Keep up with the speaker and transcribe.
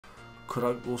Could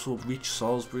I also reach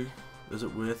Salisbury? Is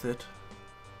it worth it?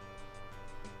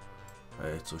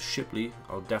 So Shipley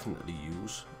I'll definitely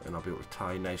use, and I'll be able to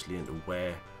tie nicely into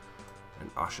Ware and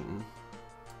Ashington.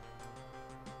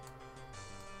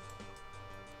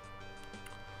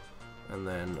 And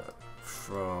then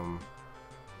from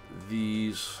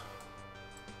these,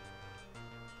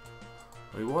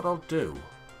 what I'll do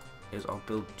is I'll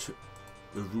build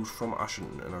a route from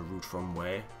Ashington and a route from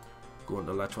Ware going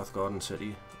to Letchworth Garden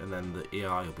City, and then the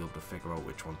AI will be able to figure out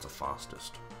which one's the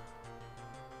fastest.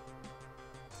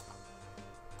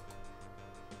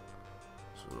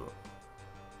 So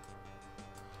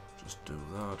just do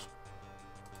that,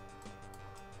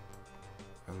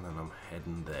 and then I'm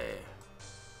heading there.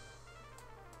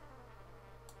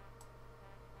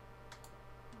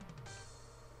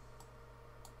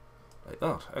 Like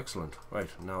that, excellent. Right,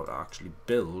 now to actually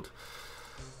build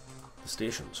the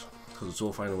stations, because it's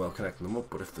all fine and well connecting them up,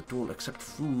 but if they don't accept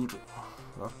food,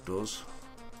 that does.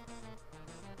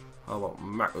 How about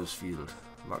Macclesfield?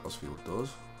 Macclesfield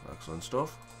does, excellent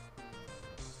stuff.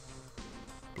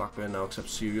 Blackburn now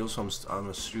accepts cereals, so I'm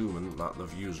assuming that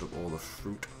they've used up all the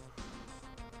fruit.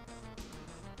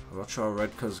 I'm not sure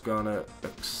Redcar's gonna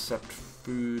accept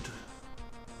food.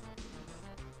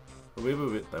 Oh,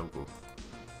 wait, there we go.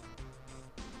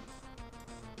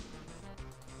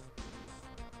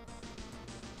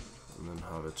 And then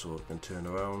have it so it can turn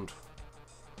around.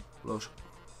 Lush.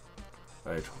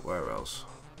 Right, where else?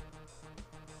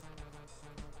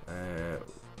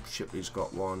 Shipley's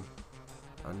got one.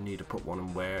 I need to put one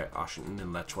in Ware, Ashington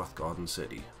and Letchworth Garden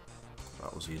City.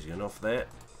 That was easy enough there.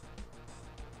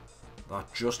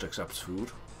 That just accepts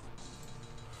food.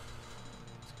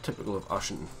 Typical of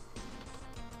Ashington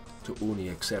to only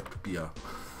accept beer.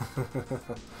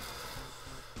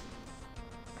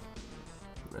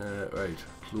 Right,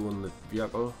 clone the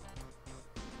vehicle.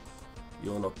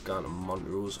 You're not going to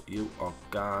Montrose, you are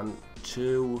going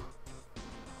to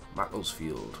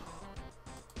Macclesfield.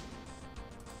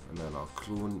 And then I'll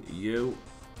clone you.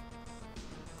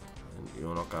 And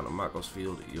you're not going to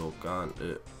Macclesfield, you're going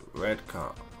to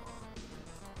Redcar.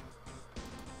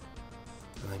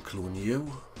 And then clone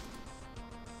you.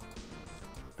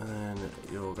 And then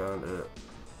you're going to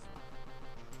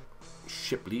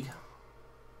Shipley.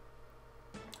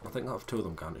 I think I have two of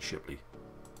them going to Shipley.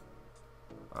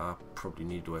 I probably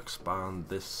need to expand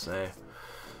this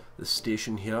this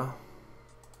station here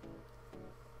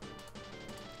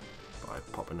by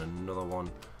popping another one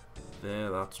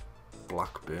there. That's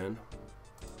Blackburn.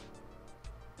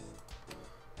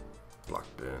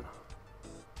 Blackburn.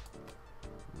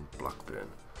 And Blackburn.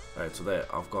 Right, so there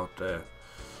I've got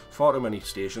far too many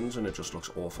stations and it just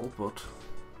looks awful, but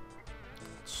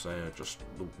it's just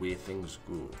the way things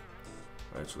go.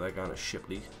 Right, so they're going to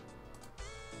Shipley.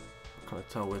 Can I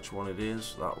tell which one it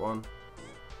is? That one.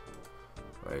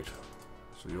 Right,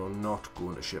 so you're not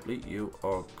going to Shipley, you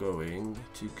are going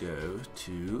to go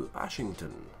to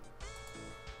Ashington.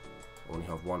 Only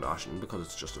have one Ashington because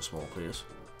it's just a small place.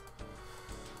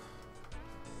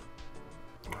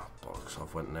 Oh, bollocks,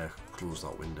 I've went there, closed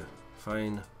that window.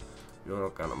 Fine, you're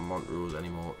not going to Montrose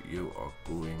anymore, you are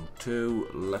going to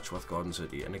Letchworth Garden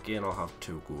City, and again I'll have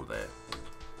two go there.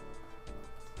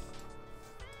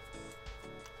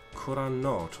 Could I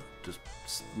not just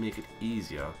make it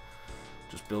easier?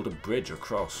 Just build a bridge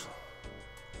across.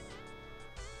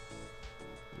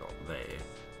 Not there.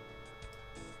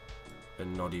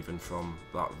 And not even from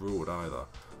that road either.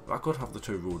 But I could have the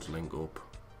two roads link up.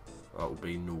 That would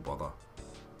be no bother.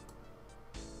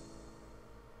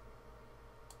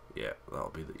 Yeah, that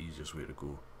would be the easiest way to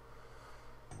go.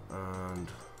 And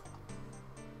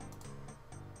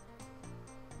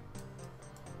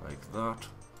like that.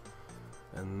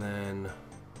 And then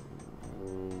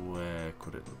where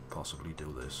could it possibly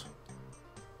do this?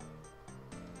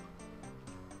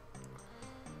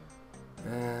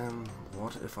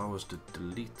 What if I was to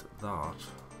delete that?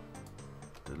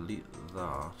 Delete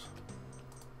that.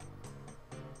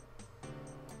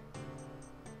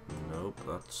 Nope,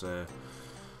 that's there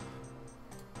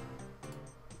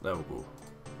we go.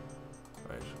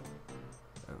 Right.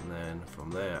 And then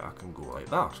from there I can go like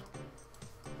that.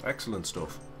 Excellent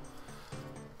stuff.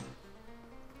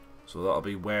 So that'll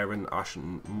be Ware and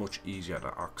Ashington much easier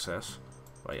to access,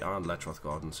 right, and Letchworth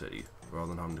Garden City, rather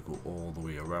than having to go all the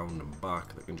way around and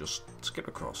back. They can just skip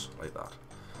across like that.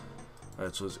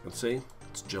 Right, so as you can see,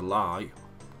 it's July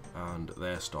and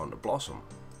they're starting to blossom.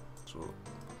 So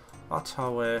that's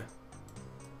how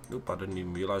nope, I didn't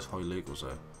even realise Hoy Lake was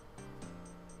there.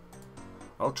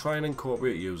 I'll try and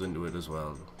incorporate yous into it as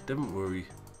well. Don't worry.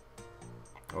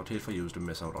 I would hate for yous to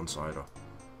miss out on cider.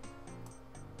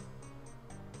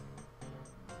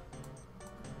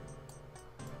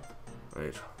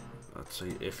 Right, let's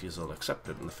see if you'll accept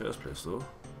it in the first place though.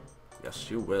 Yes,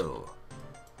 you will.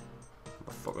 What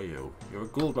the fuck are you? You're a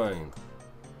gold mine.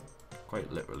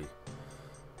 Quite literally.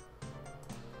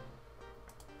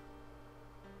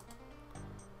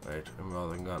 Right, and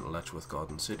rather than going to Letchworth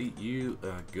Garden City, you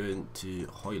are going to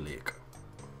Hoylake.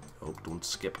 Oh, don't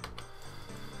skip.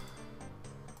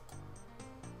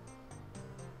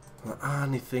 The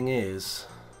only thing is,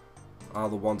 are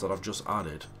the ones that I've just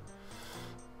added.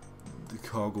 The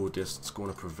cargo disc's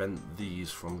going to prevent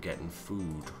these from getting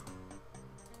food.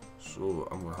 So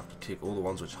I'm going to have to take all the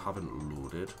ones which haven't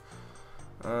loaded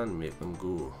and make them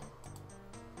go.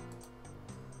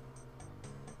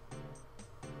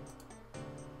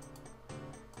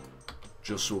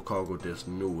 Just so cargo disc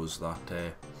knows that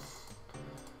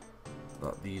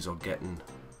that these are getting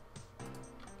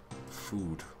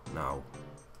food now.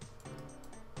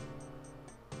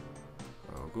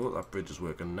 There we go, that bridge is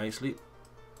working nicely.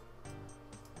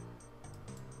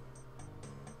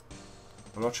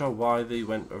 I'm not sure why they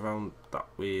went around that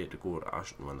way to go to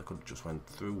Ashton when they could have just went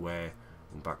through where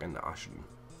and back into Ashton.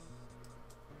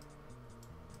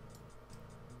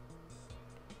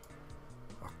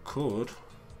 I could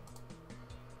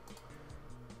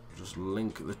just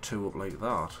link the two up like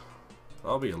that.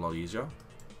 That'll be a lot easier.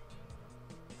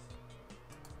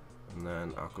 And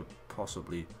then I could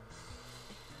possibly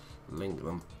link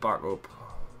them back up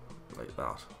like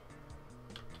that.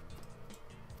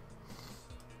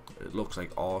 It looks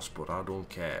like arse, but I don't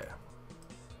care.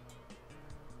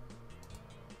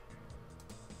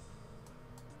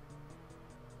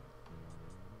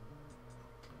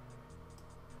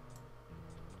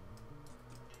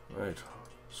 Right,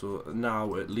 so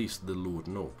now at least they're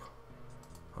loading up.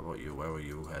 How about you? Where are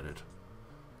you headed?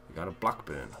 You got a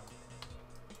Blackburn.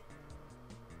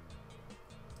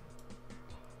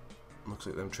 Looks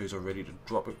like them trees are ready to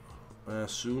drop it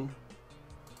soon.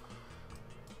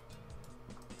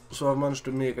 So I've managed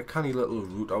to make a canny little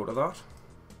route out of that.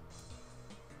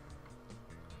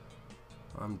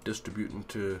 I'm distributing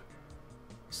to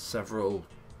several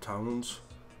towns.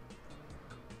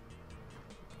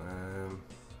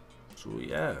 So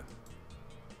yeah,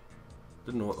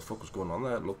 didn't know what the fuck was going on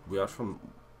there. It looked weird from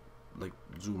like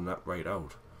zooming that right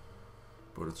out,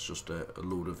 but it's just a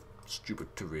load of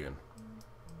stupid terrain.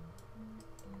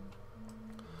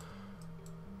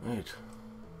 Right,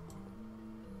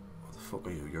 what the fuck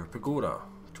are you? You're a pagoda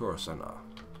tourist center.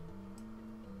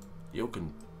 You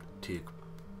can take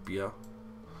beer.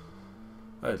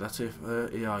 Right, let's see if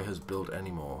AI has built any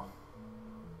more.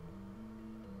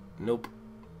 Nope.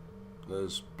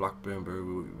 There's Blackburn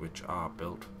Brewery, which are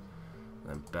built,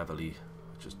 and Beverly,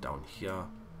 which is down here,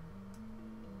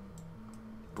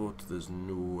 but there's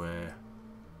no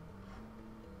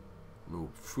no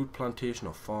fruit plantation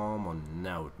or farm or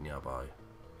now nearby,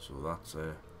 so that's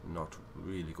not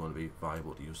really going to be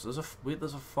viable to use. There's a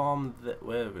there's a farm that,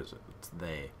 where is it? It's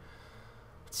there.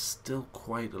 It's still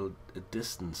quite a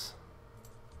distance.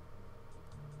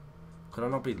 Could I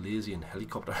not be lazy and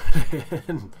helicopter it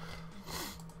in?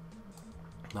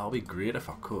 That would be great if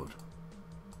I could.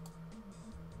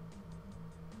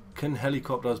 Can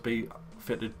helicopters be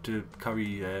fitted to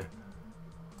carry, well,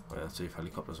 let's see if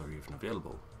helicopters are even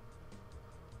available.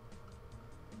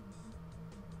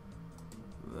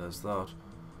 There's that.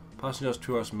 Passengers,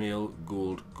 tourists, mail,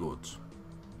 gold, goods.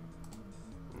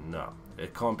 No,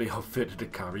 it can't be outfitted to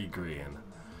carry grain.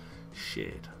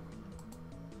 Shit.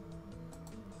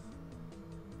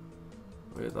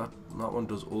 Wait, that one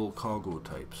does all cargo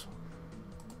types.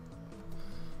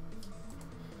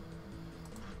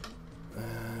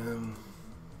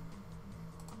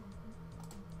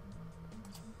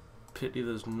 Pity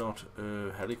there's not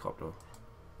a helicopter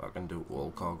that can do all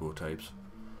cargo types.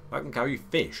 That can carry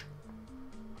fish.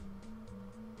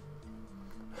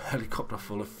 Helicopter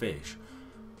full of fish.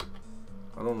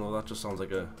 I don't know. That just sounds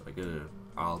like a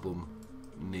album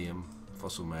name for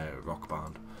some rock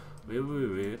band.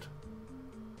 Wait.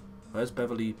 Where's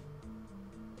Beverly?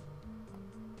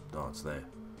 No, it's there,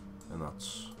 and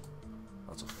that's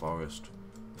a forest.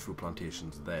 The fruit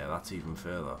plantation's there. That's even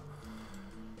further.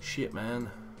 Shit, man.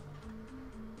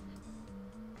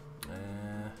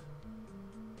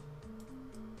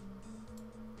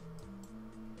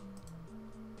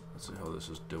 Let's see how this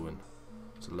is doing.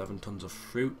 It's 11 tons of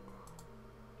fruit.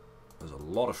 There's a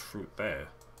lot of fruit there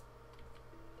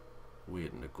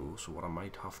waiting to go, so what I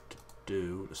might have to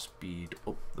do to speed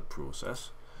up the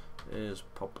process is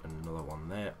pop another one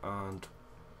there and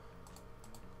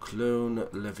clone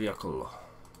the vehicle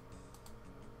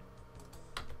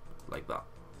like that,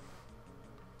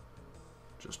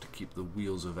 just to keep the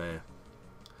wheels of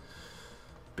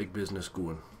big business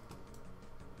going.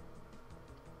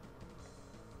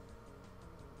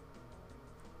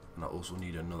 also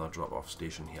need another drop-off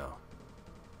station here,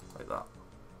 like that.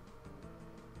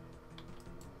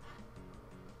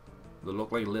 They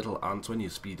look like little ants when you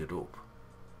speed it up.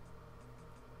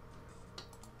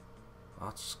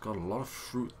 That's got a lot of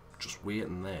fruit just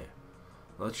waiting there.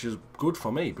 That's just good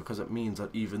for me because it means that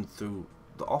even through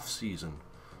the off season,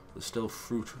 there's still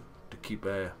fruit to keep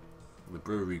the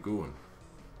brewery going.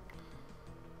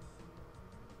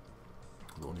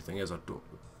 The only thing is I don't.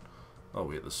 Oh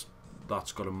wait,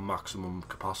 that's got a maximum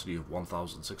capacity of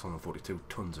 1,642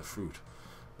 tons of fruit,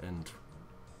 and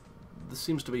there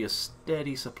seems to be a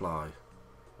steady supply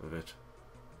of it.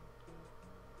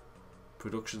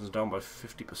 Production's down by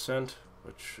 50%,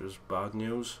 which is bad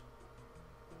news.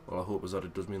 Well, I hope is that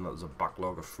it does mean that there's a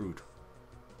backlog of fruit.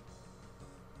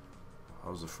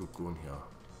 How's the fruit going here?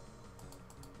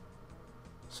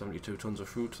 72 tons of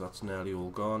fruit, that's nearly all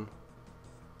gone.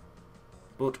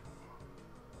 But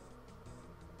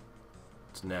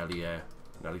it's nearly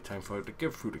time for it to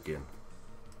give fruit again.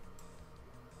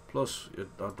 Plus, I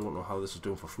don't know how this is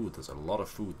doing for food. There's a lot of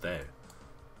food there.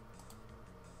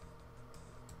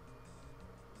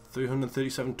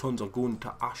 337 tons are going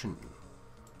to Ashington.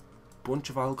 Bunch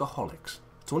of alcoholics.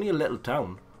 It's only a little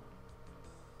town.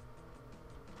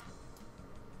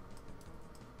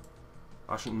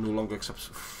 Ashington no longer accepts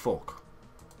fuck.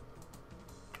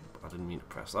 I didn't mean to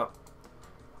press that.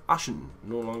 Ashington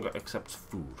no longer accepts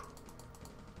food.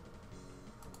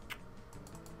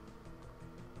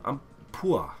 I'm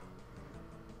poor.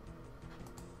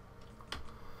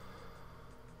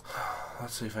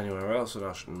 Let's see if anywhere else in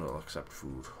Ashington will accept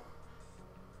food.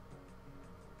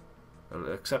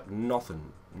 It'll accept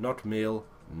nothing. Not mail,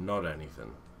 not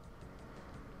anything.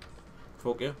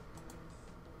 Fuck you.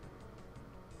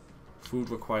 Food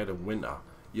required in winter.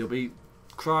 You'll be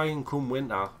crying come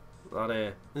winter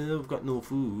that I've got no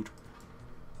food.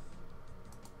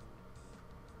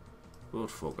 But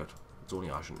fuck it. It's only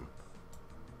Ashington.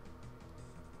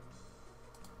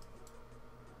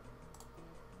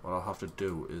 What I'll have to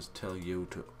do is tell you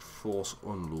to force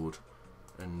unload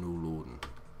and no loading.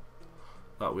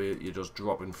 That way you're just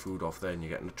dropping food off there and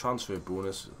you're getting a transfer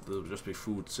bonus. There'll just be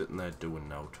food sitting there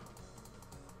doing out.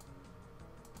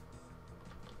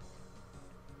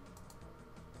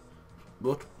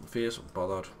 But face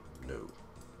bothered, no.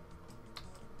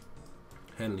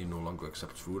 Henley no longer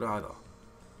accepts food either.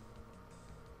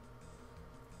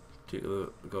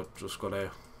 Just got a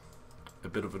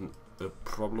bit of a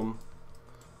problem.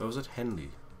 Where was it? Henley.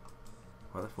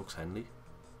 Where the fuck's Henley?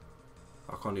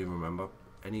 I can't even remember.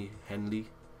 Any Henley?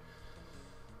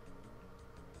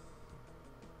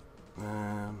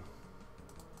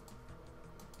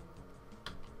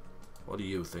 What do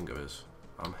you think of it?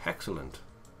 I'm excellent.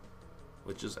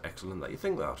 Which is excellent that you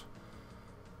think that.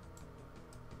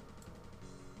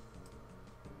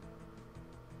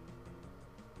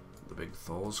 The big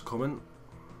thaw's coming.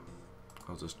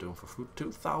 How's this doing for fruit?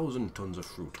 2,000 tons of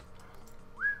fruit.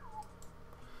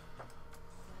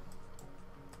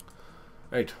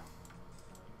 Right.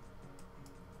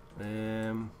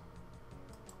 There's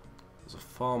a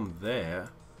farm there.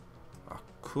 I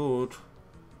could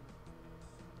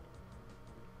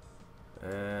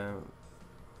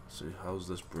see how's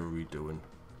this brewery doing.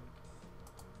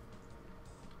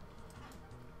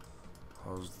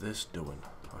 How's this doing?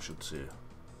 I should say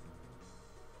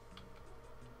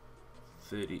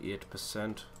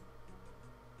 38%.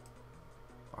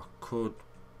 I could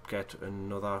get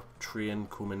another train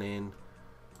coming in.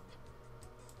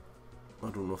 I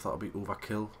don't know if that'll be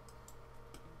overkill.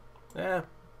 Yeah,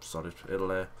 sod it.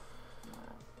 It'll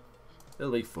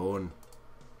be fun.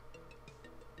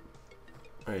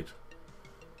 Right.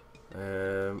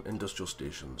 Industrial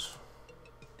stations.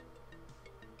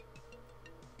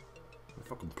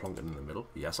 If I can plonk it in the middle.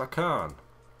 Yes, I can.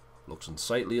 Looks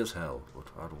unsightly as hell, but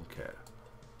I don't care.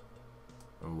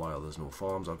 And while there's no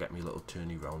farms, I'll get me little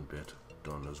turny round bit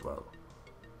done as well.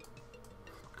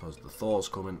 Because the thaw's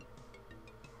coming.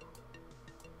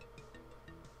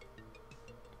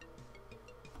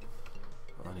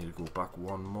 I need to go back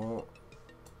one more.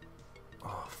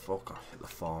 Oh fuck, I hit the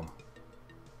farm.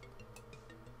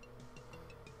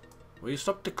 Well, you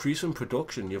stop decreasing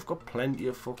production, you've got plenty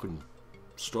of fucking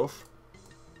stuff.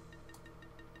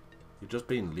 You're just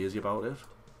being lazy about it.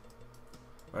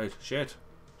 Right, shit,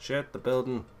 the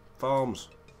building farms.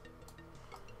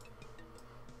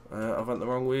 I went the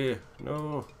wrong way,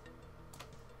 no.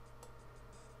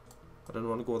 I didn't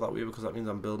want to go that way because that means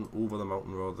I'm building over the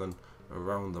mountain rather than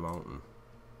around the mountain.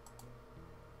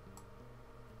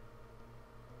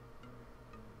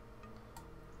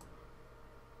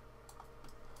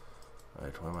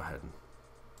 Right, where am I heading?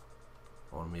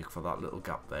 I want to make for that little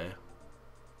gap there.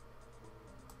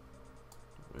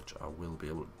 which I will be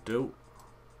able to do.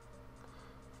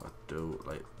 If I do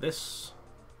like this.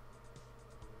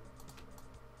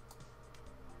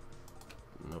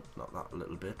 Nope, not that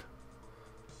little bit.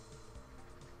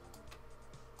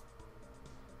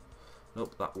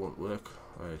 Nope, that won't work.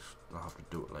 Right, I'll have to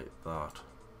do it like that.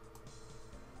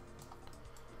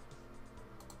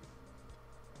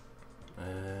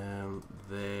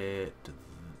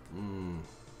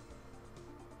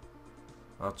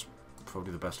 That's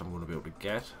probably the best I'm going to be able to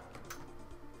get.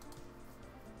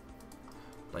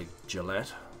 Like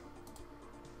Gillette.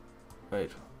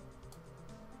 Right.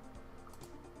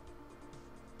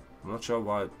 I'm not sure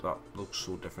why that looks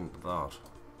so different to that.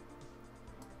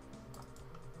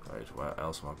 Right, where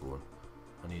else am I going?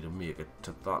 I need to make it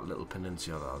to that little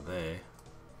peninsula there.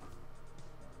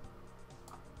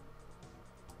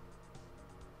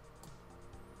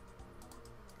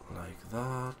 Like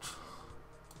that.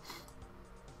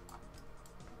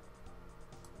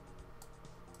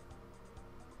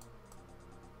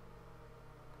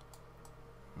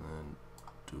 And then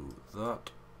do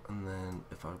that. And then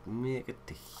if I make it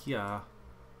to here,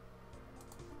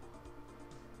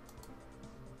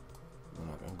 then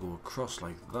I can go across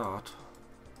like that.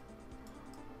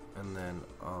 And then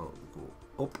I'll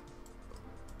go up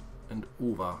and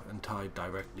over and tie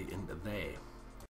directly into there.